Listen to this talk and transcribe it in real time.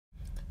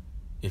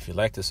If you'd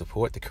like to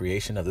support the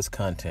creation of this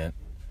content,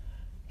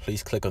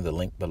 please click on the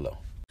link below.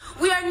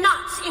 We are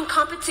not in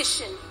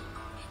competition.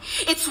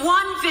 It's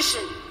one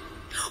vision,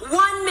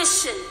 one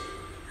mission,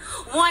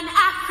 one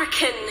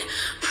African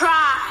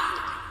pride.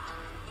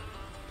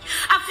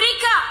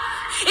 Afrika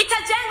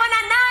itajengwa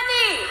na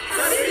nani?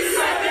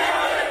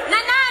 Na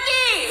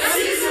nani?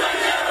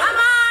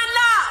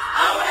 Amanda.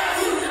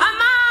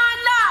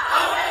 Amanda.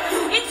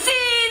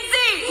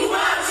 Itsinzi.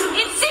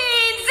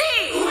 Itsinzi.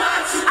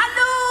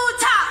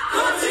 Aluta.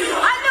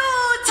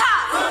 Aluta.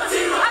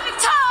 A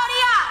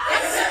Victoria.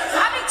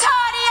 A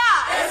Victoria.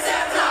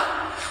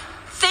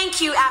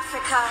 Thank you,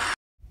 Africa.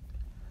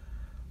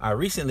 I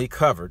recently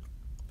covered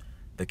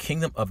the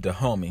Kingdom of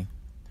Dahomey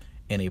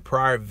in a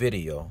prior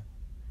video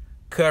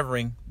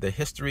covering the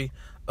history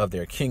of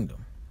their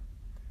kingdom.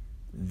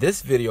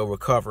 This video will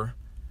cover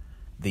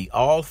the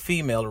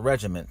all-female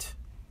regiment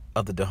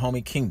of the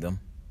Dahomey Kingdom,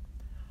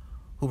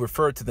 who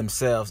referred to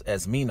themselves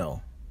as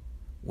Mino,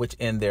 which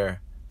in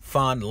their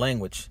fond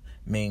language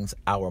means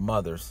our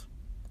mothers.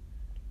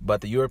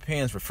 But the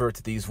Europeans referred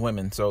to these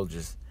women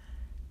soldiers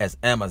as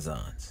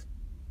Amazons.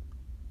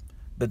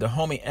 The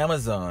Dahomey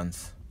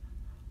Amazons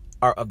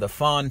are of the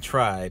Fon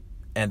tribe,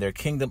 and their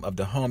kingdom of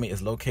Dahomey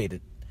is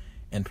located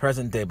in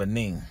present-day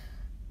Benin.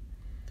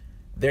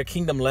 Their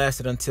kingdom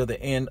lasted until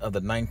the end of the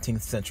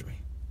 19th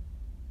century.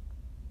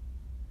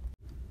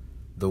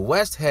 The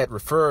West had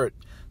referred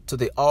to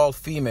the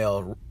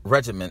all-female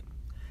regiment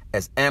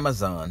as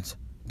Amazons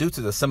due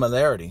to the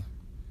similarity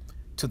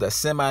to the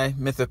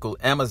semi-mythical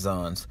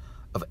Amazons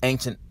of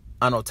ancient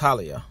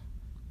Anatolia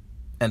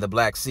and the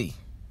Black Sea.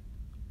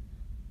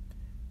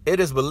 It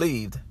is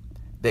believed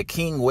that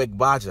King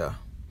Wegbaja,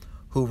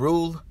 who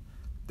ruled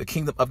the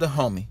kingdom of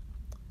Dahomey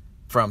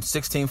from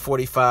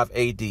 1645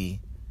 AD to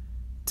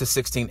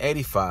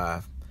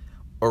 1685,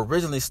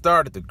 originally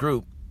started the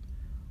group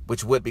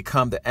which would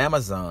become the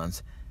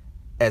Amazons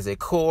as a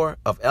corps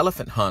of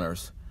elephant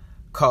hunters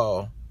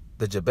called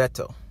the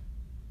Jabeto.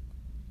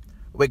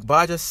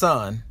 Wegbaja's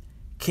son,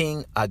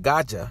 King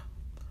Agaja,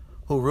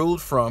 who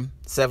ruled from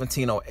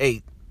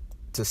 1708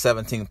 to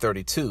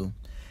 1732,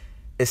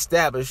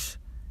 established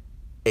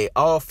an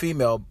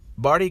all-female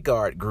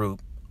bodyguard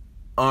group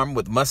armed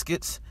with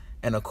muskets,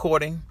 and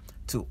according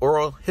to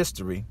oral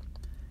history,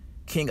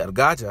 King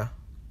Agaja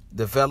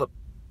developed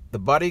the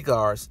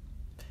bodyguards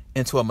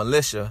into a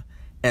militia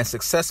and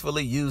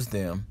successfully used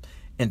them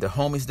in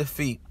Dahomey's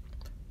defeat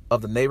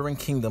of the neighboring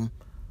kingdom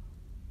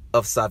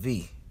of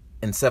Savi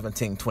in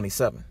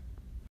 1727.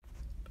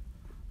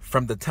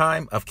 From the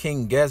time of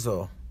King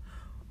Gezo,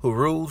 who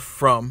ruled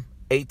from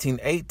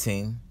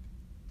 1818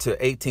 to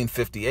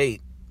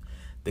 1858,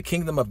 the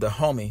kingdom of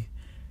Dahomey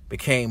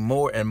became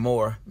more and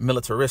more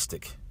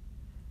militaristic.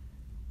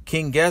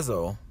 King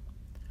Gezo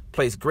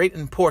placed great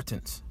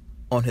importance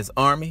on his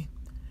army,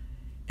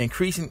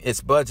 increasing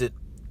its budget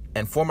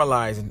and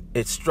formalizing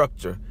its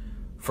structure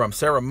from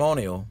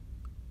ceremonial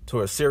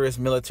to a serious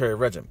military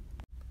regiment.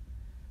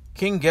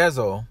 King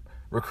Gezo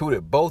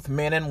recruited both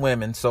men and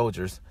women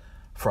soldiers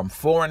from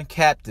foreign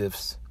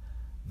captives,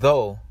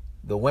 though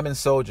the women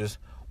soldiers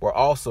were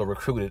also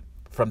recruited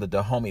from the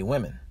Dahomey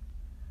women.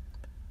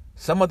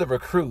 Some of the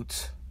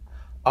recruits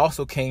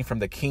also came from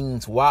the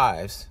king's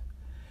wives,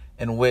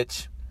 in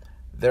which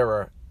there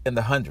were in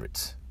the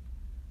hundreds.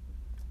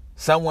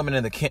 Some women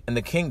in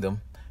the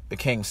kingdom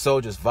became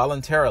soldiers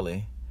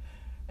voluntarily,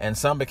 and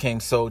some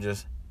became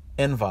soldiers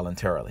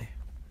involuntarily.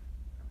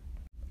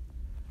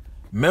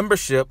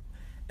 Membership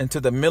into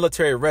the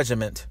military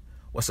regiment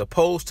was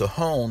supposed to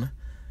hone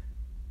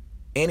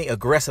any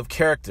aggressive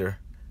character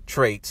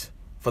traits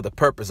for the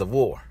purpose of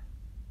war.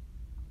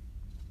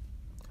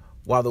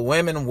 While the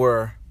women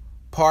were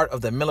part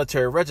of the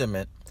military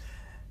regiment,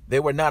 they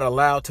were not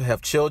allowed to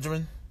have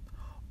children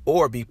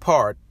or be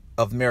part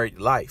of married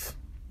life.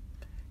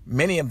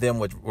 Many of them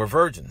were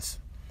virgins.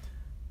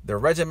 The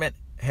regiment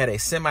had a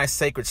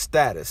semi-sacred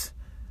status,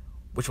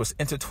 which was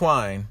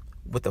intertwined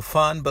with the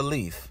fond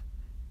belief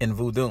in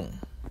voodoo.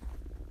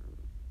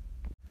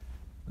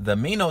 The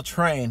Mino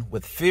trained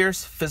with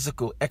fierce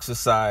physical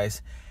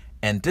exercise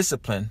and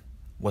discipline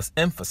was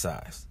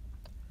emphasized.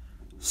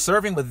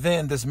 Serving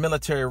within this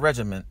military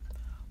regiment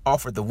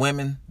offered the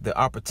women the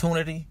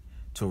opportunity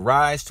to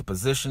rise to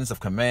positions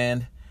of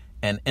command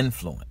and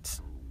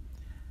influence.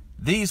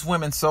 These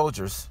women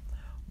soldiers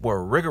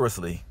were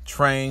rigorously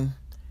trained,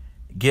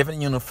 given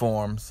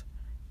uniforms,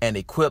 and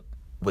equipped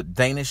with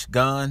Danish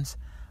guns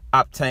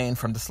obtained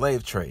from the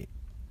slave trade.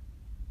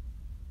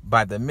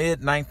 By the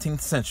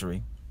mid-19th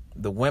century,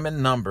 the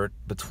women numbered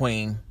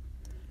between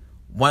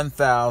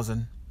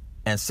 1,000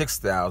 and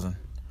 6,000,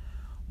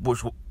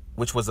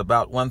 which was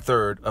about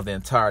one-third of the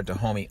entire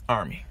Dahomey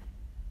army.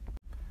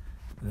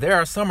 There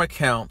are some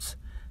accounts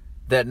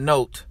that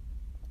note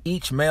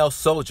each male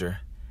soldier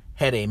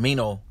had a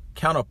Mino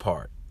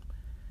counterpart.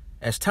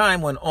 As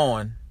time went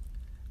on,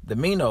 the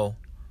Mino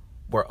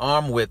were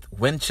armed with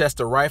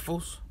Winchester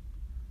rifles,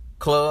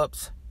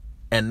 clubs,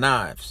 and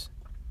knives.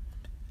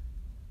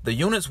 The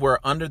units were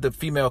under the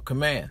female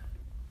command.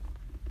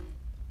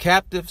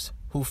 Captives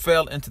who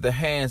fell into the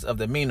hands of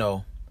the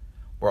Mino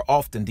were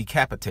often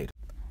decapitated.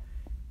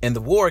 In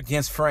the war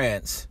against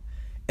France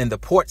in the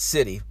port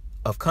city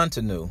of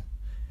Cotonou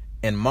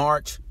in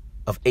March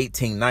of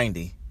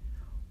 1890,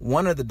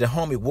 one of the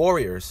Dahomey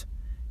warriors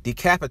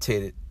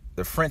decapitated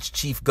the French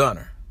chief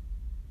gunner,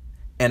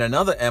 and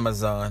another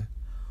Amazon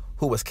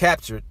who was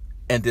captured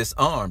and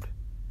disarmed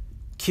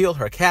killed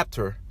her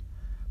captor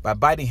by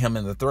biting him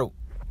in the throat.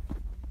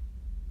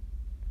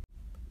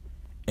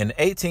 In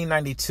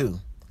 1892,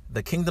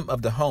 the kingdom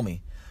of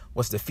Dahomey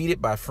was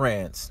defeated by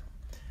France,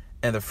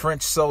 and the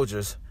French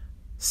soldiers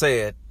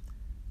said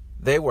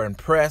they were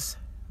impressed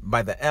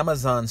by the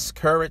Amazons'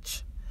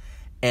 courage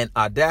and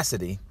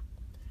audacity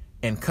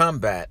in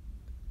combat,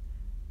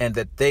 and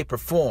that they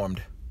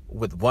performed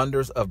with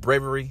wonders of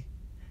bravery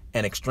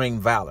and extreme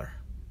valor.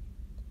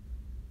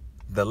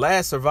 The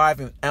last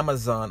surviving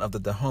Amazon of the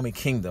Dahomey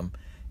kingdom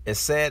is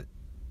said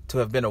to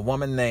have been a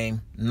woman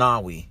named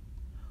Nawi,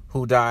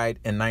 who died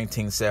in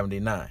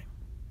 1979.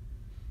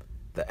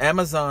 The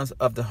Amazons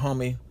of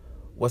Dahomey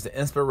was the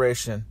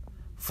inspiration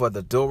for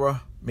the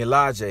Dora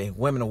Milaje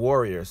women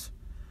warriors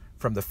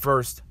from the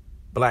first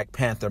Black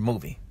Panther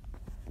movie.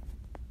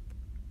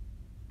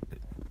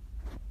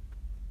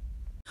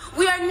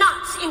 We are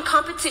not in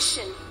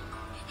competition.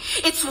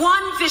 It's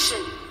one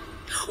vision,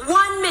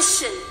 one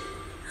mission,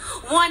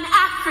 one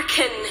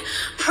African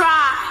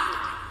pride.